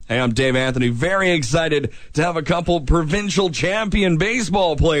Hey, I'm Dave Anthony. Very excited to have a couple provincial champion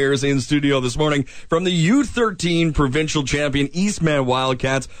baseball players in studio this morning. From the U13 provincial champion Eastman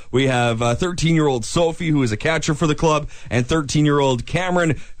Wildcats, we have 13-year-old Sophie, who is a catcher for the club, and 13-year-old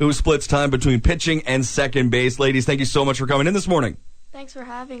Cameron, who splits time between pitching and second base. Ladies, thank you so much for coming in this morning. Thanks for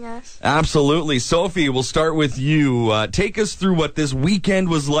having us. Absolutely. Sophie, we'll start with you. Take us through what this weekend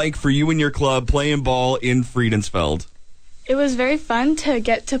was like for you and your club playing ball in Friedensfeld. It was very fun to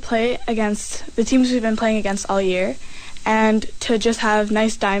get to play against the teams we've been playing against all year and to just have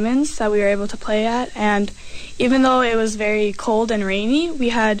nice diamonds that we were able to play at. And even though it was very cold and rainy, we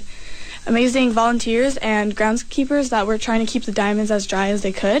had amazing volunteers and groundskeepers that were trying to keep the diamonds as dry as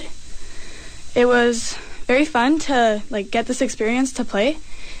they could. It was very fun to get this experience to play,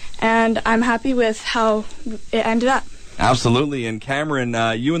 and I'm happy with how it ended up. Absolutely. And Cameron,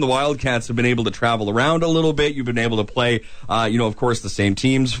 you and the Wildcats have been able to travel around a little bit. You've been able to play, of course, the same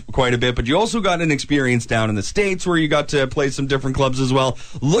teams quite a bit, but you also got an experience down in the States where you got to play some different clubs as well.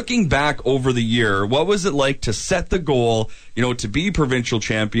 Looking back over the year, what was it like to set the goal, to be provincial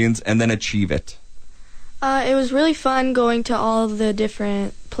champions and then achieve it? It was really fun going to all the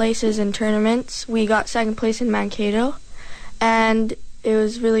different places and tournaments. We got second place in Mankato, and it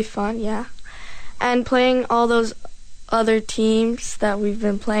was really fun, yeah. And playing all those other teams that we've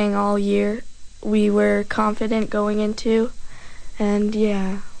been playing all year, we were confident going into, and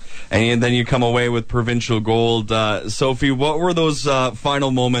yeah. And then you come away with provincial gold. Sophie, what were those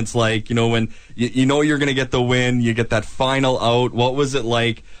final moments like? When you're going to get the win, you get that final out. What was it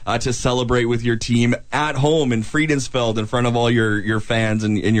like to celebrate with your team at home in Friedensfeld in front of all your fans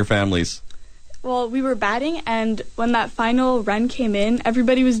and your families? Well, we were batting, and when that final run came in,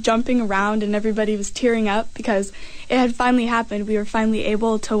 everybody was jumping around and everybody was tearing up because it had finally happened. We were finally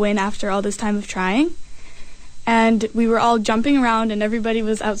able to win after all this time of trying. And we were all jumping around, and everybody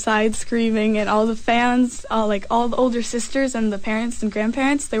was outside screaming, and all the fans, all the older sisters and the parents and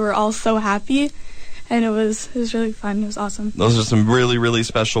grandparents, they were all so happy. And it was really fun. It was awesome. Those are some really, really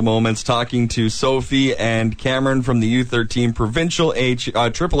special moments. Talking to Sophie and Cameron from the U13 provincial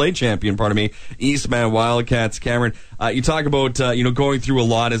AAA champion, Eastman Wildcats. Cameron, you talk about going through a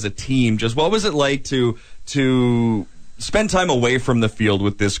lot as a team. Just what was it like to spend time away from the field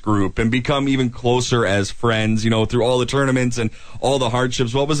with this group and become even closer as friends? Through all the tournaments and all the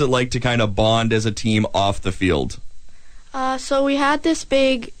hardships. What was it like to kind of bond as a team off the field? So we had this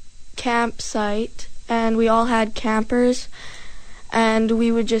big campsite, and we all had campers, and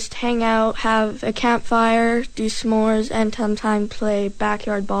we would just hang out, have a campfire, do s'mores, and sometimes play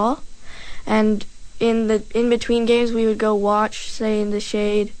backyard ball. And in between games, we would go watch, stay in the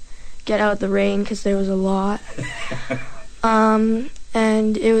shade, get out the rain because there was a lot.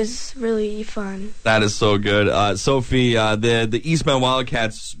 And it was really fun. That is so good. Sophie, the Eastman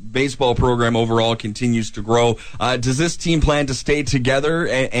Wildcats baseball program overall continues to grow. Does this team plan to stay together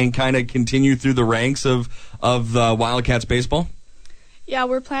and kind of continue through the ranks of Wildcats baseball? Yeah,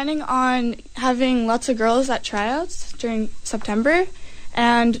 we're planning on having lots of girls at tryouts during September,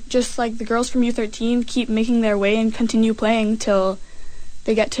 and just like the girls from U13 keep making their way and continue playing till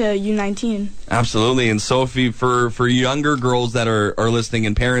they get to U19. Absolutely. And Sophie, for younger girls that are listening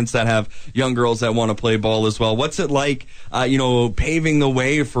and parents that have young girls that want to play ball as well, what's it like, paving the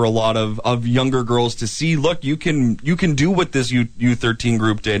way for a lot of younger girls to see, look, you can do what this U13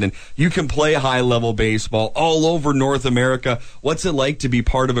 group did, and you can play high-level baseball all over North America. What's it like to be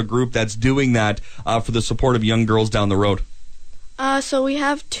part of a group that's doing that for the support of young girls down the road? So we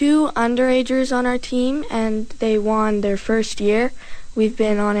have 2 underagers on our team, and they won their first year. We've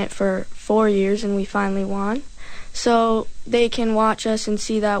been on it for 4 years, and we finally won. So they can watch us and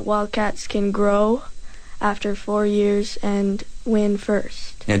see that Wildcats can grow after 4 years and win first.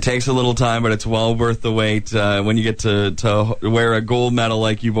 It takes a little time, but it's well worth the wait when you get to wear a gold medal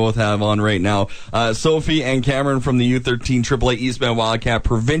like you both have on right now. Sophie and Cameron from the U13 AAA Eastman Wildcat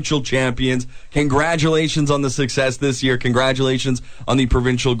provincial champions. Congratulations on the success this year. Congratulations on the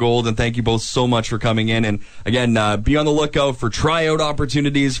provincial gold, and thank you both so much for coming in. And again, be on the lookout for tryout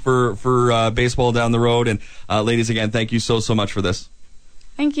opportunities for baseball down the road. And ladies, again, thank you so much for this.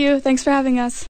 Thank you. Thanks for having us.